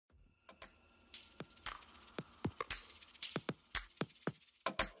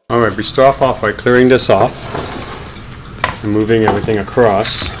Now we start off by clearing this off and moving everything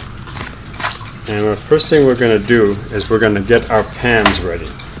across. And the first thing we're going to do is we're going to get our pans ready.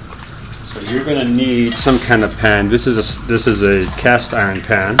 So you're going to need some kind of pan. This is a cast iron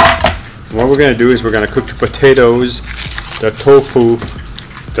pan. And what we're going to do is we're going to cook the potatoes, the tofu,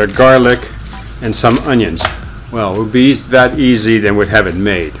 the garlic, and some onions. Well, it would be that easy, then we'd have it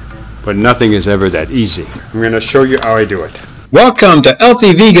made. But nothing is ever that easy. I'm going to show you how I do it. Welcome to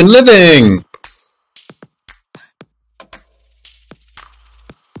Healthy Vegan Living!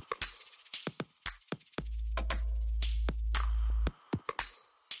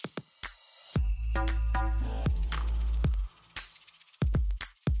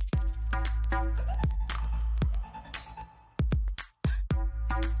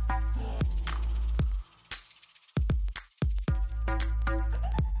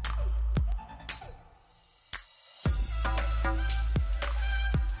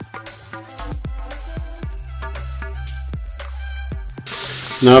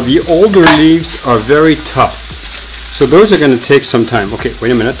 Now the older leaves are very tough, so those are going to take some time. Okay, wait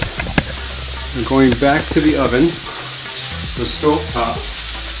a minute. I'm going back to the oven, the stove top.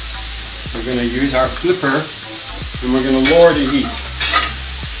 We're going to use our flipper and we're going to lower the heat.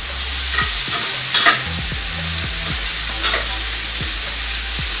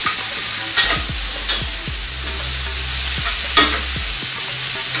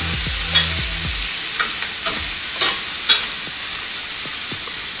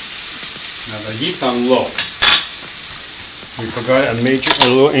 Now the heat's on low. We forgot a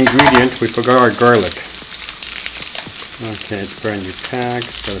little ingredient. We forgot our garlic. Okay, it's brand new pack.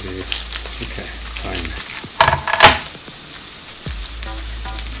 It's gotta be okay. Fine.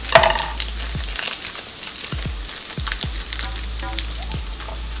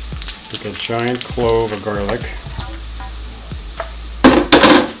 Take a giant clove of garlic.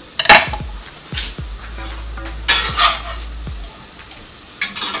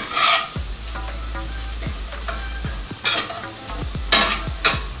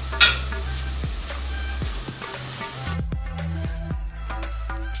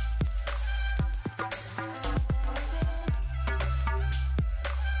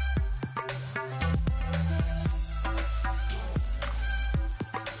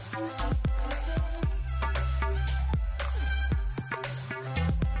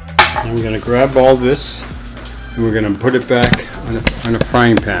 I'm going to grab all this and we're going to put it back on a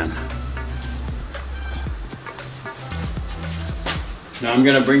frying pan. Now I'm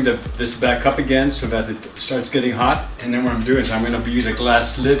going to bring this back up again so that it starts getting hot, and then what I'm doing is I'm going to use a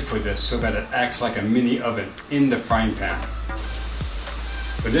glass lid for this so that it acts like a mini oven in the frying pan.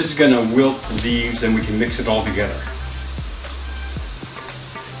 But this is going to wilt the leaves and we can mix it all together.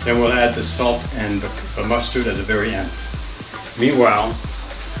 Then we'll add the salt and the mustard at the very end. Meanwhile,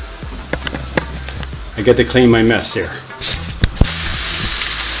 I get to clean my mess here.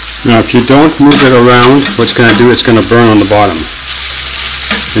 Now if you don't move it around, what it's going to do, it's going to burn on the bottom.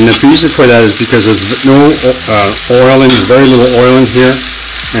 And the reason for that is because there's no very little oil in here,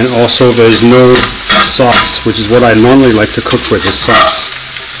 and also there's no sauce, which is what I normally like to cook with, is sauce.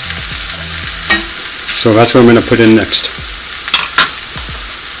 So that's what I'm going to put in next.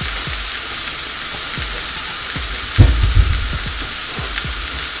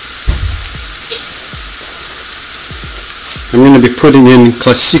 I'm going to be putting in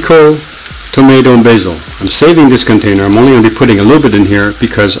classico, tomato, and basil. I'm saving this container. I'm only going to be putting a little bit in here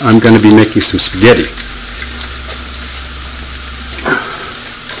because I'm going to be making some spaghetti.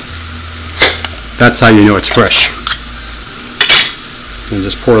 That's how you know it's fresh. And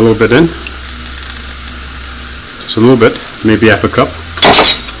just pour a little bit in. Just a little bit, maybe half a cup.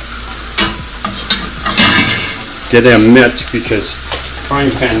 Get a mitt because the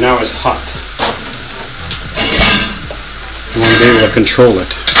frying pan now is hot. You want to be able to control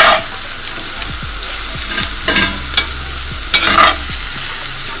it.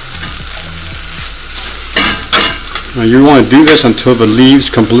 Now you want to do this until the leaves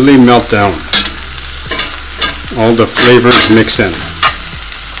completely melt down. All the flavors mix in.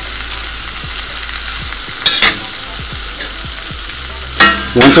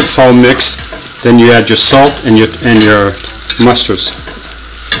 Once it's all mixed, then you add your salt and your mustards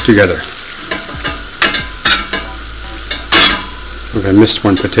together. Okay, I missed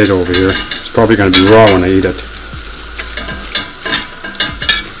one potato over here. It's probably going to be raw when I eat it.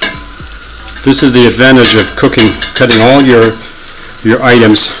 This is the advantage of cutting all your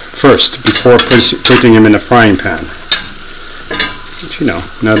items first before putting them in the frying pan. But you know,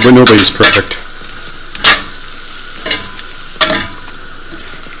 nobody's perfect.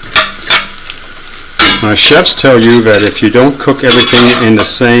 Chefs tell you that if you don't cook everything in the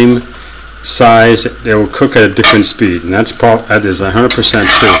same size, they will cook at a different speed, and that is 100%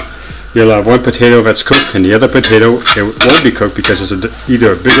 true. You'll have one potato that's cooked, and the other potato it won't be cooked because it's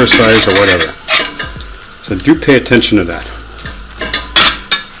either a bigger size or whatever. So do pay attention to that.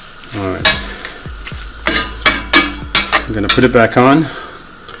 All right. I'm going to put it back on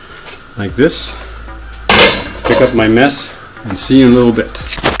like this. Pick up my mess and see you in a little bit.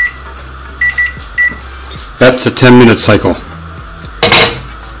 That's a 10-minute cycle.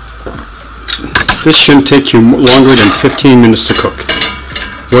 This shouldn't take you longer than 15 minutes to cook.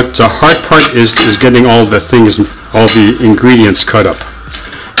 What the hard part is getting all the things, all the ingredients cut up.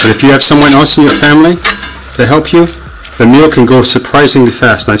 But if you have someone else in your family to help you, the meal can go surprisingly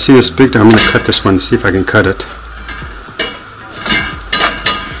fast. And I see this big, I'm going to cut this one, see if I can cut it.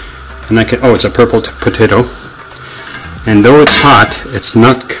 And I can, oh, it's a purple potato. And though it's hot, it's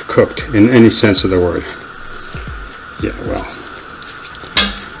not cooked in any sense of the word. Yeah, well,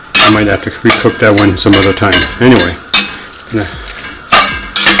 I might have to recook that one some other time. Anyway,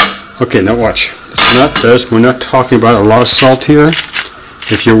 okay, now watch. It's not this. We're not talking about a lot of salt here.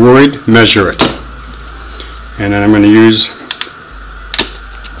 If you're worried, measure it. And then I'm going to use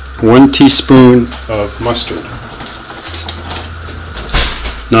 1 teaspoon of mustard.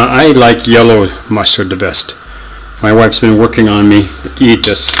 Now I like yellow mustard the best. My wife's been working on me to eat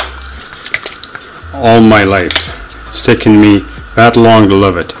this all my life. It's taken me that long to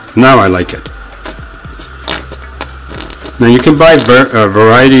love it. Now I like it. Now you can buy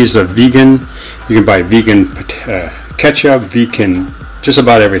varieties of vegan. You can buy vegan ketchup, vegan, just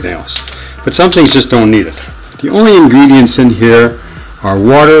about everything else. But some things just don't need it. The only ingredients in here are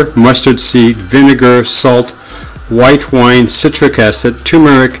water, mustard seed, vinegar, salt, white wine, citric acid,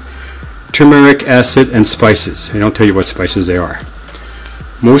 turmeric acid, and spices. I don't tell you what spices they are.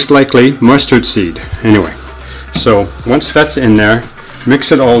 Most likely mustard seed. Anyway, so once that's in there,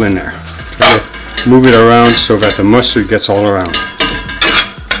 mix it all in there. Try to move it around so that the mustard gets all around.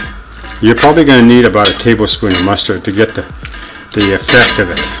 You're probably going to need about a tablespoon of mustard to get the effect of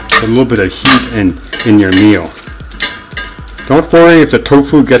it. A little bit of heat in your meal. Don't worry if the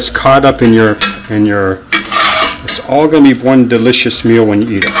tofu gets caught up in your it's all going to be one delicious meal when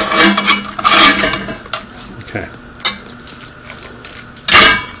you eat it. Okay.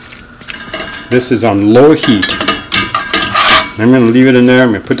 This is on low heat. I'm going to leave it in there. I'm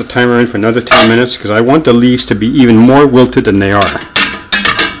going to put the timer in for another 10 minutes because I want the leaves to be even more wilted than they are.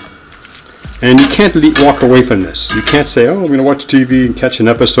 And you can't walk away from this. You can't say, oh, I'm going to watch TV and catch an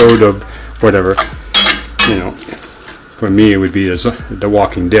episode of whatever. You know, for me it would be The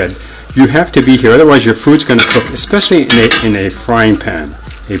Walking Dead. You have to be here, otherwise your food's going to cook, especially in a frying pan,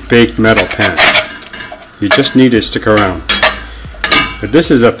 a baked metal pan. You just need to stick around. But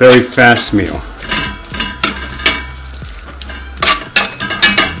this is a very fast meal.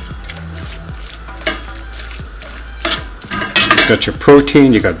 You've got your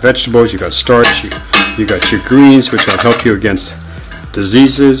protein, you've got vegetables, you've got starch, you got your greens, which will help you against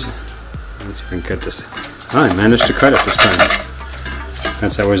diseases. Let's see if I can cut this. I managed to cut it this time.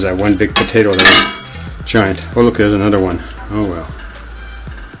 That was that one big potato that was giant. Oh look, there's another one. Oh well.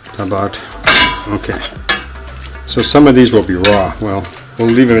 How about, okay. So some of these will be raw. Well, we'll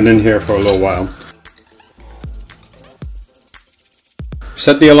leave them in here for a little while.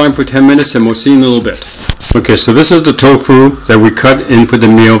 Set the alarm for 10 minutes and we'll see in a little bit. Okay, so this is the tofu that we cut in for the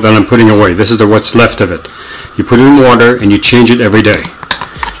meal that I'm putting away. This is what's left of it. You put it in water and you change it every day.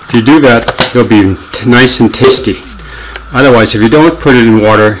 If you do that, it'll be nice and tasty. Otherwise, if you don't put it in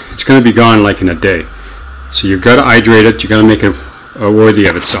water, it's going to be gone like in a day. So you've got to hydrate it. You've got to make it worthy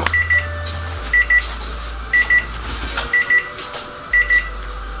of itself.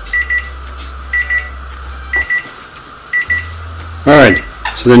 Alright,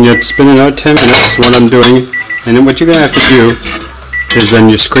 so then you spin another 10 minutes, what I'm doing, and then what you're going to have to do is then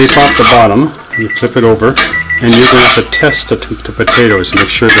you scrape off the bottom, you flip it over, and you're going to have to test the potatoes and make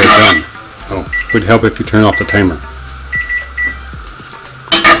sure they're done. Oh, it would help if you turn off the timer.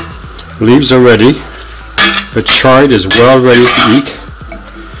 Leaves are ready. The chard is well ready to eat.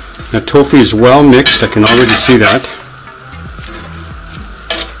 The tofu is well mixed, I can already see that.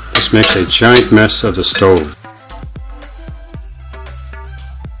 This makes a giant mess of the stove.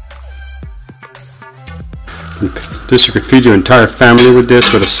 This, you could feed your entire family with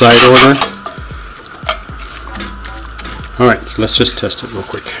this with a side order. Alright, so let's just test it real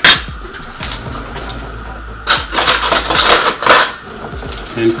quick.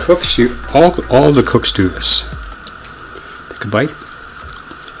 And cooks, all the cooks do this. Take a bite.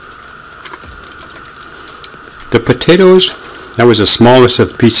 The potatoes, that was the smallest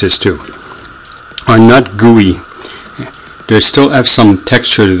of pieces too. are not gooey. They still have some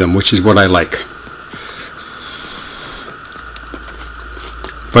texture to them, which is what I like.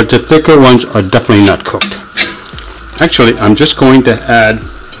 But the thicker ones are definitely not cooked. Actually, I'm just going to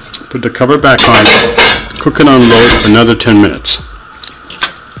put the cover back on, cook it on low for another 10 minutes.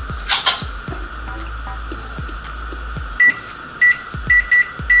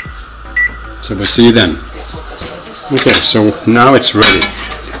 So we'll see you then. Okay, so now it's ready.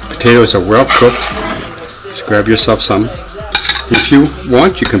 Potatoes are well cooked. Just grab yourself some. If you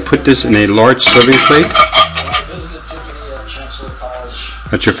want, you can put this in a large serving plate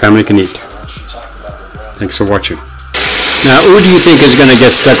that your family can eat. Thanks for watching. Now, who do you think is going to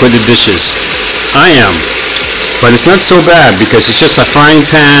get stuck with the dishes? I am. But it's not so bad because it's just a frying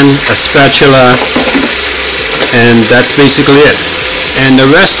pan, a spatula, and that's basically it. And the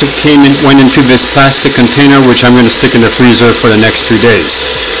rest went into this plastic container, which I'm going to stick in the freezer for the next 2 days.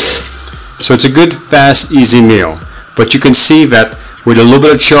 So it's a good, fast, easy meal. But you can see that with a little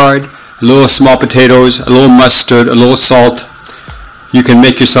bit of chard, a little small potatoes, a little mustard, a little salt, you can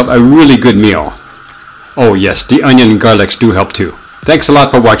make yourself a really good meal. Oh yes, the onion and garlics do help too. Thanks a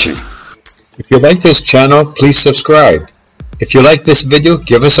lot for watching. If you like this channel, please subscribe. If you like this video,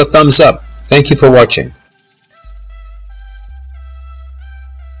 give us a thumbs up. Thank you for watching.